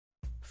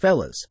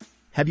Fellas,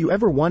 have you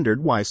ever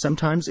wondered why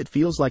sometimes it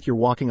feels like you're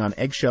walking on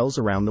eggshells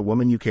around the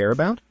woman you care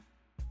about?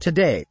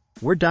 Today,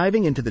 we're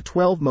diving into the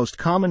 12 most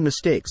common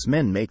mistakes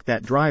men make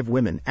that drive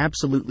women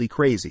absolutely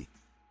crazy.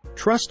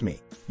 Trust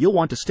me, you'll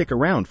want to stick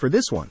around for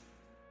this one.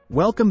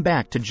 Welcome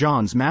back to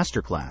John's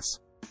Masterclass,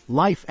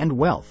 Life and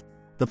Wealth,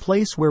 the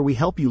place where we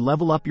help you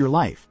level up your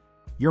life,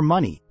 your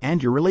money,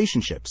 and your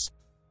relationships.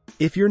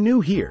 If you're new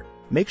here,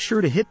 make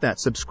sure to hit that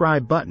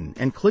subscribe button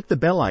and click the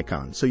bell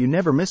icon so you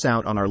never miss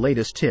out on our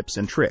latest tips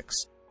and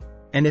tricks.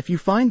 And if you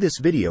find this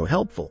video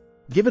helpful,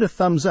 give it a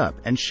thumbs up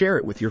and share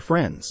it with your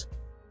friends.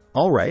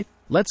 Alright,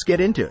 let's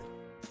get into it.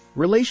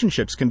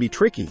 Relationships can be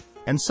tricky,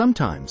 and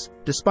sometimes,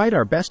 despite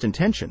our best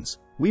intentions,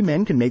 we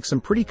men can make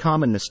some pretty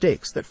common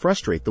mistakes that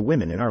frustrate the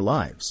women in our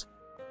lives.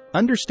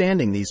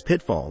 Understanding these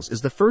pitfalls is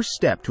the first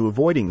step to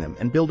avoiding them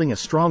and building a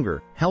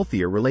stronger,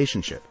 healthier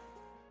relationship.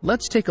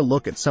 Let's take a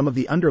look at some of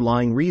the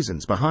underlying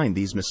reasons behind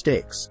these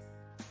mistakes.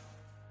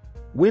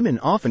 Women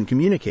often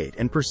communicate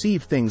and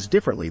perceive things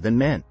differently than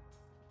men.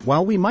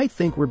 While we might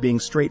think we're being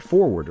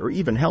straightforward or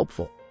even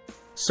helpful,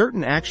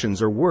 certain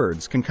actions or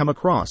words can come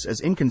across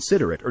as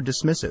inconsiderate or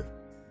dismissive.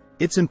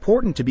 It's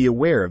important to be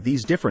aware of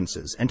these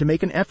differences and to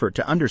make an effort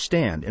to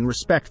understand and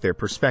respect their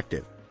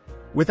perspective.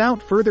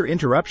 Without further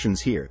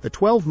interruptions, here the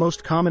 12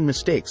 most common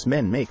mistakes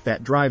men make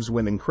that drives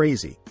women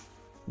crazy.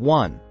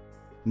 1.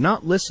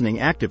 Not listening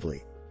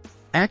actively.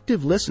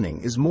 Active listening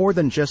is more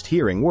than just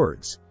hearing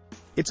words.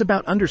 It's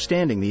about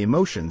understanding the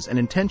emotions and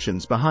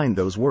intentions behind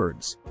those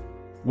words.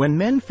 When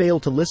men fail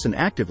to listen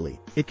actively,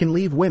 it can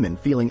leave women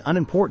feeling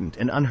unimportant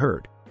and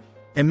unheard.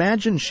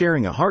 Imagine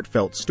sharing a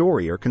heartfelt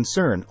story or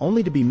concern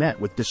only to be met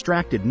with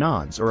distracted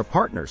nods or a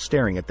partner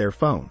staring at their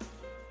phone.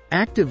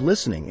 Active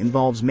listening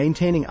involves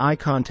maintaining eye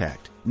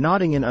contact,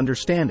 nodding in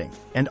understanding,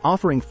 and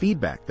offering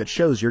feedback that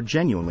shows you're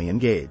genuinely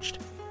engaged.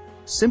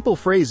 Simple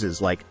phrases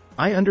like,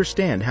 "I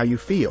understand how you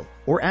feel,"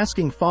 or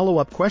asking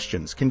follow-up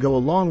questions can go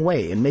a long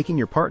way in making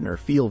your partner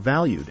feel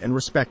valued and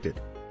respected.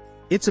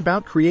 It's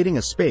about creating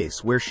a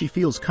space where she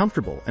feels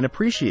comfortable and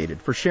appreciated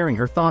for sharing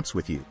her thoughts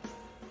with you.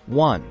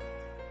 1.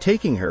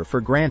 Taking her for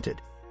granted.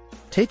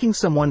 Taking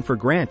someone for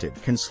granted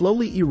can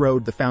slowly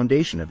erode the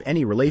foundation of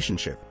any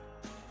relationship.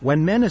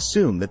 When men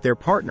assume that their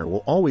partner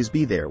will always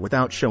be there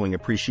without showing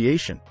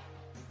appreciation,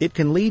 it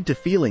can lead to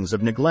feelings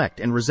of neglect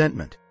and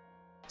resentment.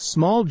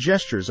 Small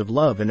gestures of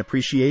love and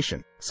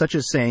appreciation, such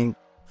as saying,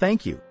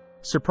 "Thank you,"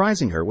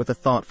 surprising her with a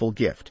thoughtful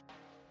gift,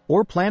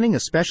 or planning a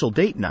special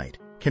date night,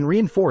 can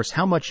reinforce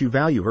how much you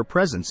value her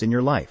presence in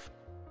your life.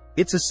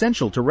 It's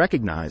essential to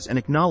recognize and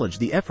acknowledge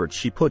the efforts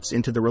she puts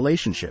into the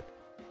relationship.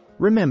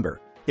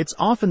 Remember, it's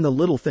often the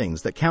little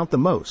things that count the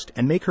most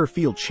and make her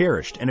feel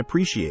cherished and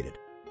appreciated.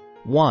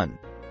 1.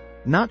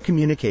 Not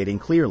communicating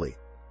clearly.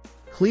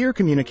 Clear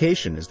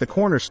communication is the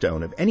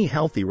cornerstone of any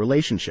healthy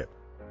relationship.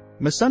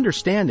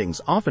 Misunderstandings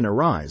often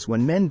arise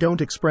when men don't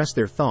express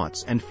their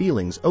thoughts and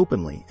feelings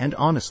openly and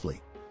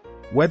honestly.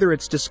 Whether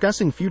it's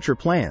discussing future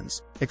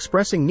plans,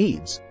 expressing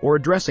needs, or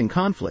addressing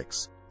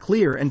conflicts,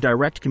 clear and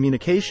direct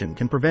communication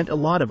can prevent a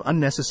lot of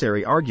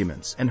unnecessary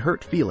arguments and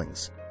hurt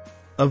feelings.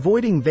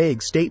 Avoiding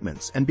vague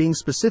statements and being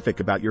specific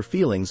about your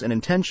feelings and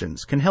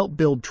intentions can help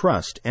build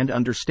trust and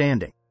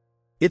understanding.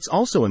 It's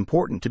also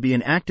important to be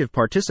an active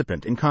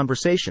participant in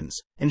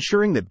conversations,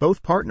 ensuring that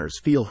both partners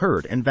feel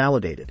heard and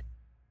validated.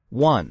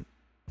 1.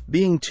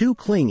 Being too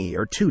clingy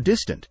or too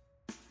distant.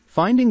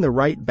 Finding the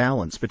right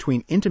balance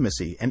between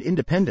intimacy and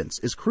independence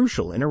is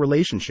crucial in a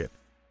relationship.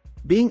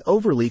 Being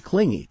overly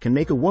clingy can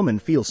make a woman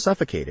feel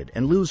suffocated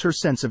and lose her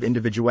sense of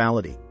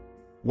individuality,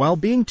 while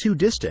being too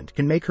distant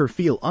can make her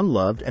feel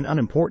unloved and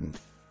unimportant.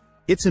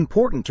 It's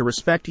important to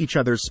respect each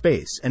other's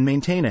space and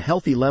maintain a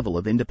healthy level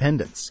of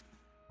independence.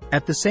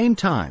 At the same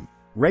time,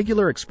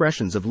 regular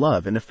expressions of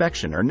love and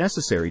affection are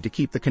necessary to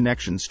keep the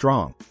connection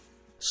strong.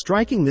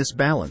 Striking this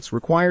balance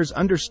requires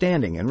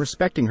understanding and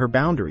respecting her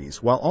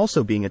boundaries while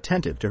also being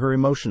attentive to her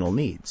emotional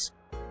needs.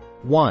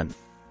 1.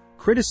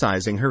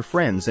 Criticizing her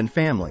friends and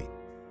family.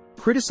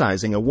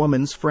 Criticizing a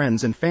woman's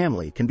friends and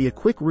family can be a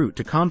quick route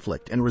to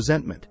conflict and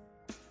resentment.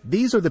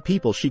 These are the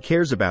people she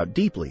cares about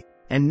deeply,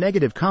 and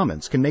negative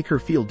comments can make her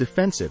feel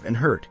defensive and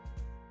hurt.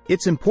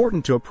 It's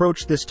important to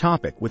approach this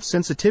topic with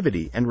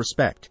sensitivity and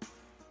respect.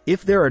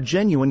 If there are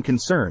genuine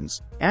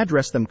concerns,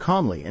 address them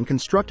calmly and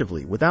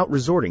constructively without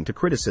resorting to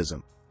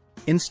criticism.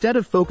 Instead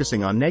of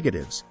focusing on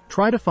negatives,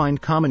 try to find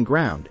common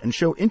ground and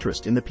show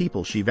interest in the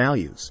people she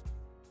values.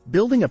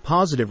 Building a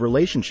positive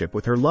relationship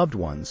with her loved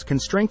ones can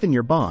strengthen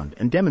your bond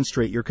and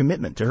demonstrate your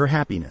commitment to her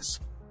happiness.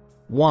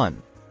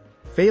 1.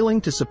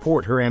 Failing to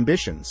support her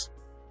ambitions.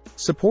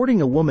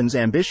 Supporting a woman's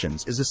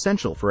ambitions is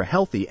essential for a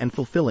healthy and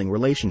fulfilling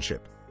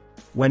relationship.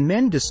 When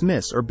men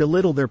dismiss or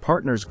belittle their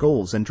partner's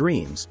goals and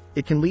dreams,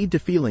 it can lead to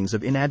feelings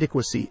of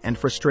inadequacy and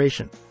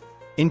frustration.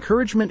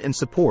 Encouragement and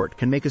support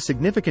can make a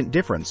significant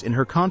difference in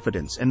her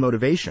confidence and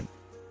motivation.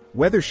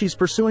 Whether she's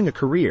pursuing a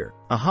career,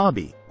 a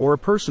hobby, or a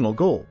personal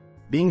goal,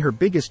 being her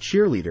biggest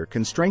cheerleader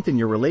can strengthen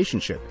your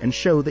relationship and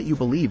show that you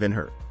believe in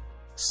her.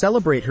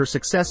 Celebrate her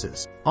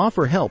successes,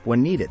 offer help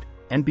when needed,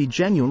 and be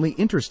genuinely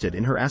interested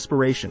in her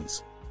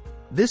aspirations.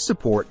 This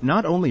support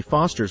not only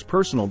fosters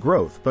personal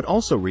growth but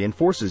also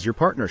reinforces your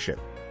partnership.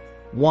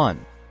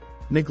 1.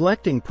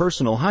 Neglecting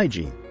personal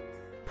hygiene.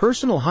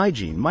 Personal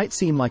hygiene might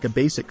seem like a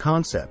basic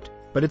concept,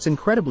 but it's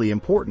incredibly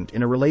important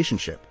in a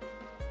relationship.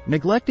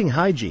 Neglecting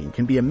hygiene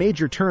can be a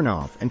major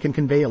turn-off and can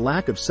convey a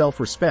lack of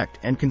self-respect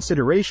and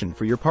consideration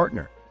for your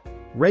partner.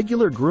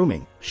 Regular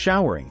grooming,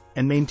 showering,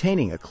 and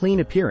maintaining a clean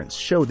appearance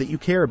show that you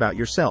care about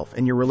yourself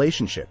and your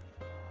relationship.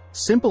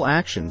 Simple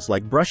actions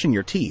like brushing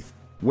your teeth,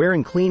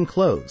 wearing clean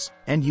clothes,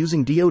 and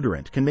using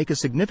deodorant can make a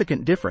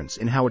significant difference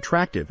in how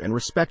attractive and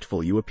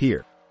respectful you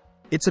appear.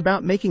 It's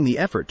about making the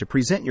effort to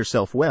present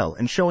yourself well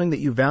and showing that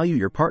you value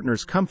your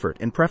partner's comfort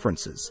and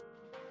preferences.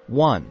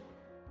 1.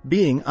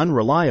 Being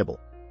unreliable.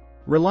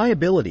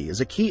 Reliability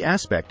is a key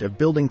aspect of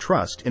building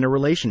trust in a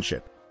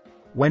relationship.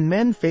 When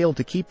men fail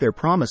to keep their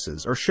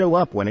promises or show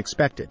up when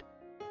expected,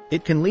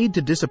 it can lead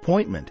to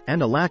disappointment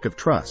and a lack of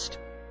trust.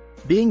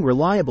 Being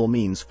reliable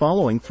means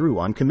following through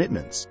on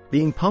commitments,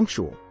 being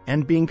punctual,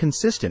 and being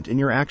consistent in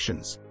your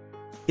actions.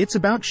 It's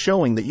about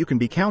showing that you can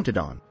be counted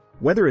on,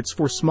 whether it's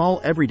for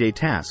small everyday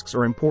tasks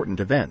or important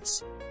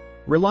events.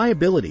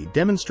 Reliability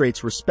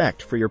demonstrates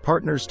respect for your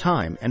partner's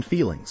time and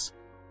feelings,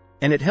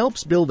 and it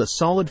helps build a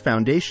solid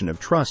foundation of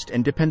trust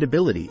and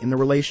dependability in the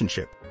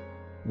relationship.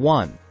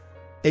 1.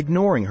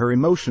 Ignoring her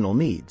emotional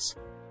needs.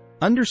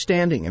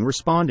 Understanding and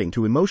responding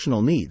to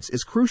emotional needs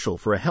is crucial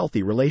for a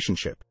healthy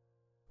relationship.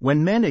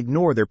 When men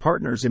ignore their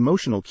partner's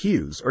emotional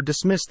cues or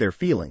dismiss their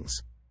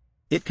feelings,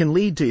 it can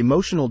lead to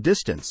emotional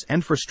distance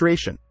and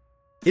frustration.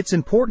 It's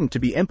important to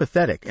be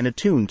empathetic and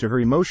attuned to her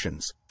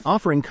emotions,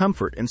 offering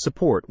comfort and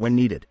support when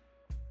needed.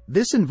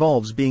 This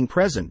involves being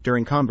present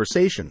during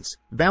conversations,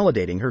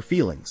 validating her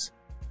feelings,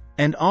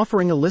 and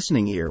offering a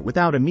listening ear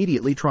without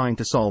immediately trying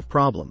to solve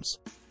problems.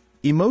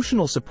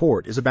 Emotional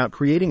support is about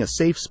creating a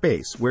safe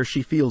space where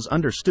she feels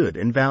understood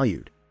and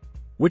valued,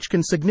 which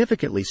can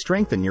significantly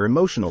strengthen your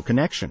emotional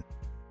connection.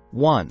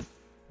 1.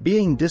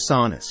 Being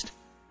dishonest.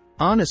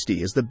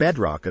 Honesty is the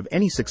bedrock of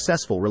any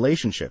successful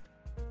relationship.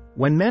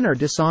 When men are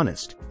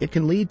dishonest, it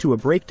can lead to a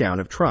breakdown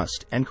of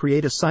trust and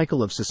create a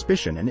cycle of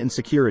suspicion and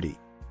insecurity.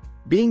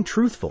 Being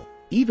truthful,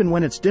 even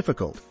when it's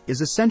difficult,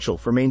 is essential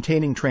for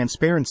maintaining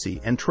transparency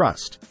and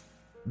trust.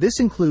 This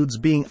includes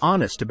being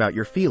honest about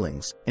your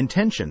feelings,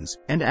 intentions,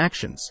 and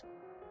actions.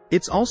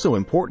 It's also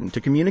important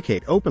to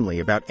communicate openly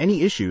about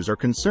any issues or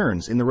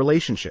concerns in the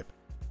relationship.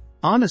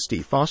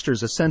 Honesty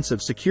fosters a sense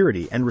of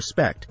security and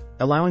respect,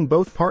 allowing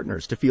both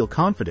partners to feel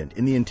confident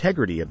in the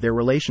integrity of their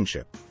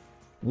relationship.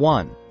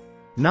 1.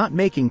 Not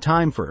making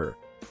time for her.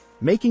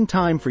 Making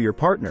time for your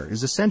partner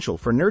is essential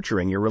for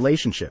nurturing your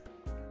relationship.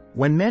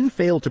 When men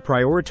fail to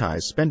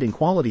prioritize spending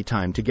quality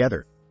time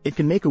together, it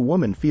can make a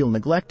woman feel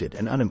neglected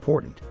and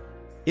unimportant.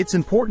 It's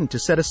important to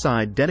set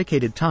aside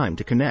dedicated time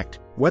to connect,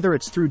 whether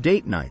it's through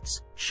date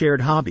nights,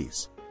 shared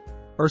hobbies,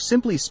 or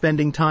simply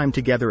spending time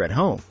together at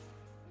home.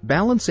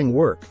 Balancing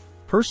work,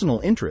 personal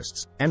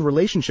interests, and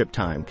relationship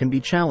time can be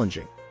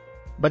challenging,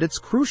 but it's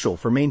crucial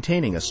for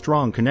maintaining a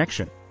strong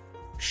connection.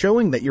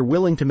 Showing that you're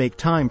willing to make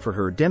time for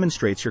her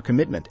demonstrates your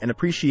commitment and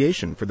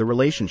appreciation for the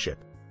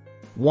relationship.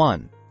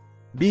 1.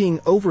 Being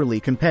overly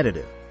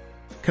competitive.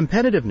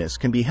 Competitiveness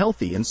can be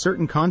healthy in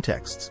certain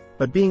contexts,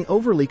 but being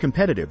overly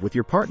competitive with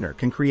your partner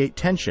can create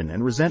tension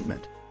and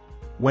resentment.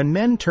 When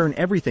men turn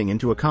everything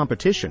into a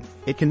competition,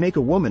 it can make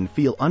a woman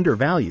feel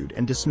undervalued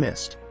and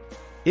dismissed.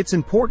 It's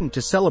important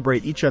to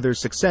celebrate each other's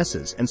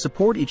successes and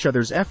support each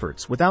other's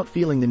efforts without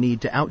feeling the need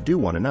to outdo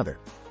one another.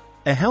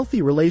 A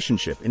healthy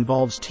relationship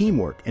involves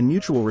teamwork and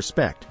mutual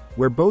respect,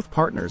 where both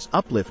partners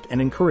uplift and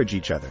encourage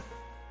each other.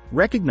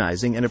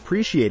 Recognizing and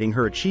appreciating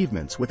her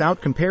achievements without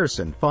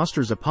comparison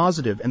fosters a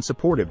positive and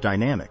supportive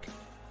dynamic.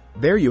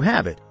 There you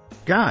have it,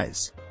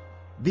 guys.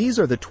 These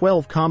are the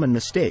 12 common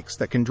mistakes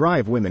that can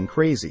drive women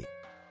crazy.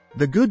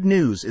 The good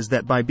news is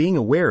that by being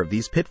aware of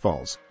these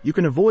pitfalls, you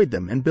can avoid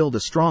them and build a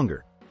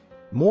stronger,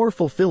 more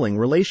fulfilling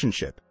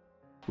relationship.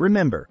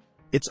 Remember,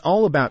 it's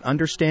all about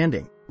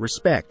understanding,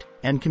 respect,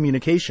 and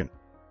communication.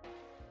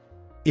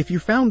 If you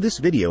found this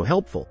video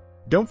helpful,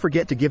 don't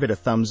forget to give it a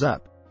thumbs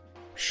up.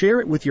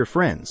 Share it with your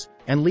friends,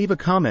 and leave a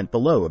comment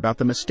below about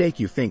the mistake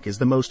you think is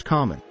the most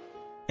common.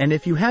 And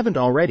if you haven't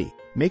already,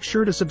 make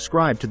sure to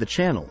subscribe to the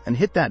channel and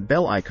hit that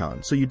bell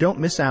icon so you don't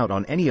miss out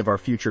on any of our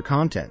future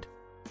content.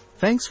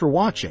 Thanks for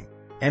watching,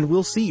 and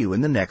we'll see you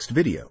in the next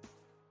video.